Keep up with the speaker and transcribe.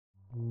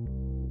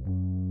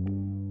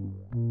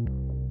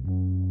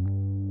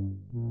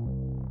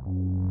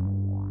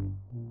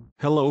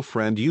Hello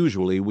friend,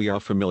 usually we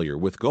are familiar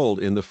with gold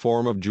in the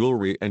form of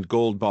jewelry and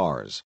gold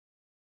bars.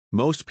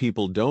 Most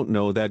people don't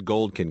know that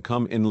gold can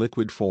come in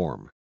liquid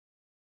form.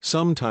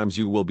 Sometimes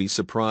you will be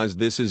surprised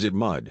this is it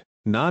mud,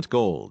 not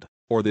gold,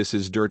 or this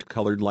is dirt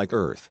colored like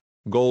earth.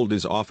 Gold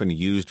is often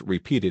used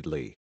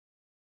repeatedly.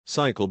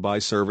 Cycle by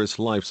service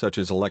life such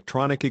as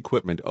electronic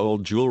equipment,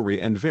 old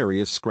jewelry and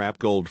various scrap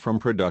gold from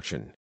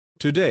production.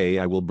 Today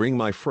I will bring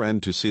my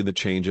friend to see the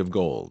change of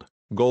gold.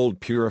 Gold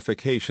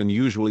purification,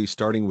 usually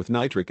starting with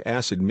nitric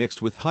acid mixed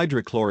with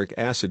hydrochloric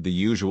acid. The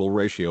usual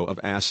ratio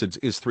of acids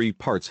is 3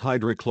 parts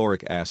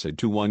hydrochloric acid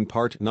to 1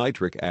 part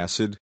nitric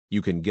acid.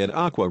 You can get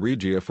Aqua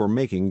Regia for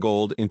making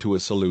gold into a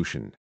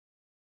solution.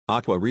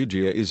 Aqua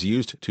Regia is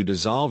used to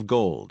dissolve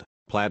gold,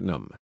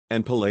 platinum,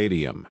 and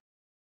palladium.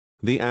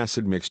 The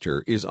acid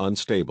mixture is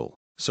unstable,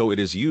 so it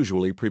is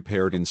usually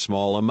prepared in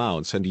small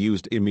amounts and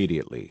used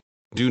immediately.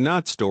 Do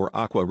not store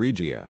Aqua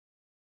Regia.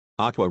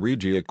 Aqua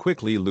Regia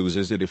quickly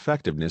loses its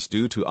effectiveness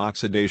due to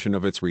oxidation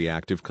of its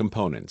reactive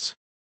components.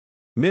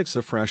 Mix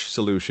a fresh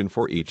solution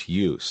for each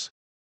use.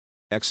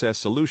 Excess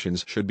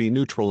solutions should be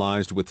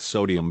neutralized with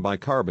sodium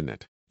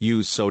bicarbonate.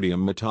 Use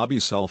sodium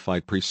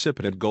metabisulfite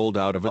precipitate gold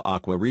out of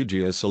Aqua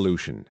Regia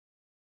solution.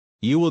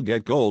 You will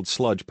get gold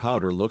sludge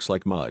powder, looks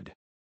like mud.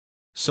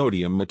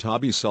 Sodium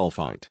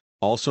metabisulfite,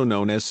 also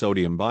known as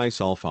sodium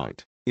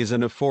bisulfite, is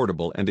an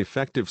affordable and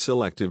effective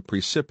selective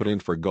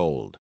precipitant for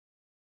gold.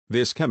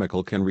 This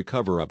chemical can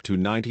recover up to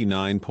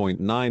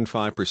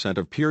 99.95%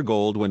 of pure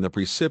gold when the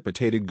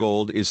precipitated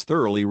gold is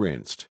thoroughly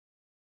rinsed.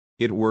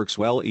 It works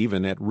well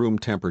even at room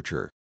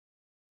temperature.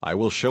 I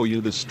will show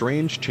you the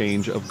strange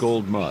change of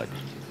gold mud.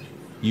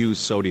 Use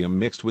sodium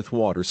mixed with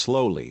water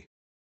slowly.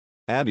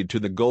 Added to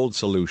the gold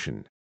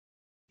solution.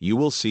 You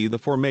will see the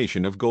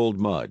formation of gold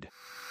mud.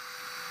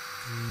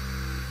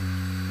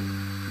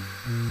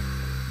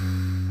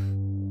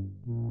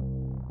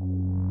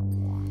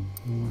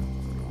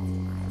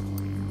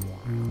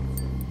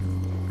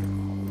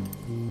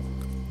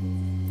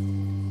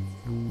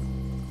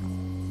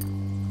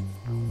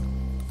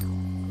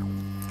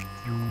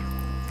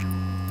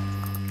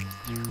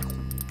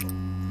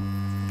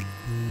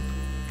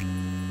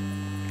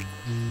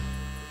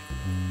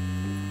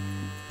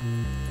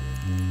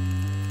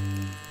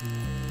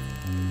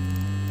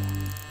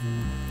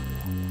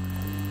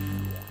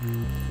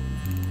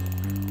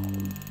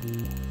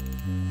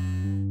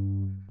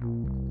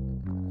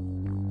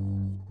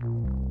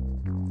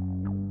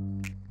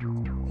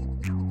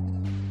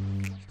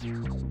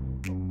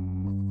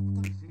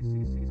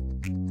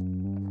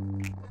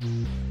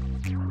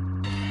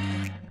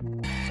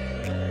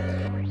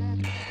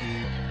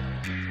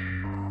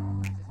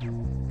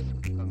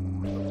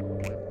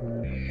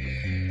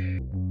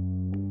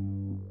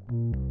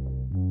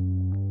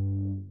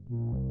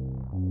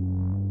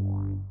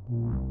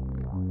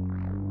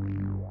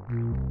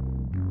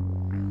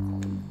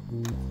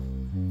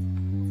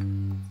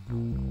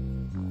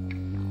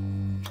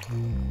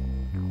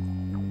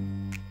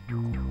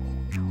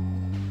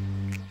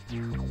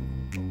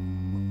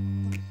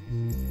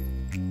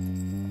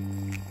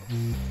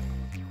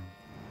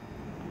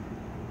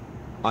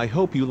 I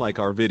hope you like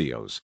our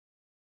videos.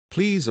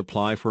 Please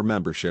apply for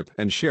membership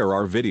and share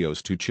our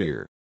videos to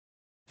cheer.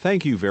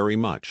 Thank you very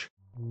much.